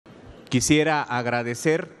Quisiera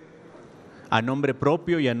agradecer a nombre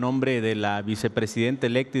propio y a nombre de la vicepresidenta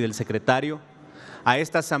electa y del secretario a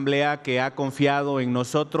esta asamblea que ha confiado en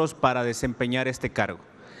nosotros para desempeñar este cargo.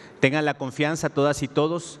 Tengan la confianza todas y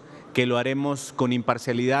todos que lo haremos con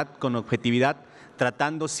imparcialidad, con objetividad,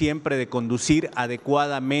 tratando siempre de conducir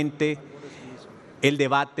adecuadamente el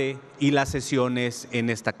debate y las sesiones en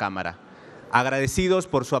esta Cámara. Agradecidos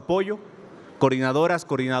por su apoyo, coordinadoras,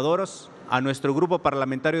 coordinadores, a nuestro grupo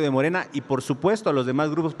parlamentario de Morena y por supuesto a los demás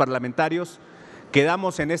grupos parlamentarios,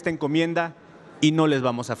 quedamos en esta encomienda y no les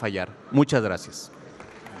vamos a fallar. Muchas gracias.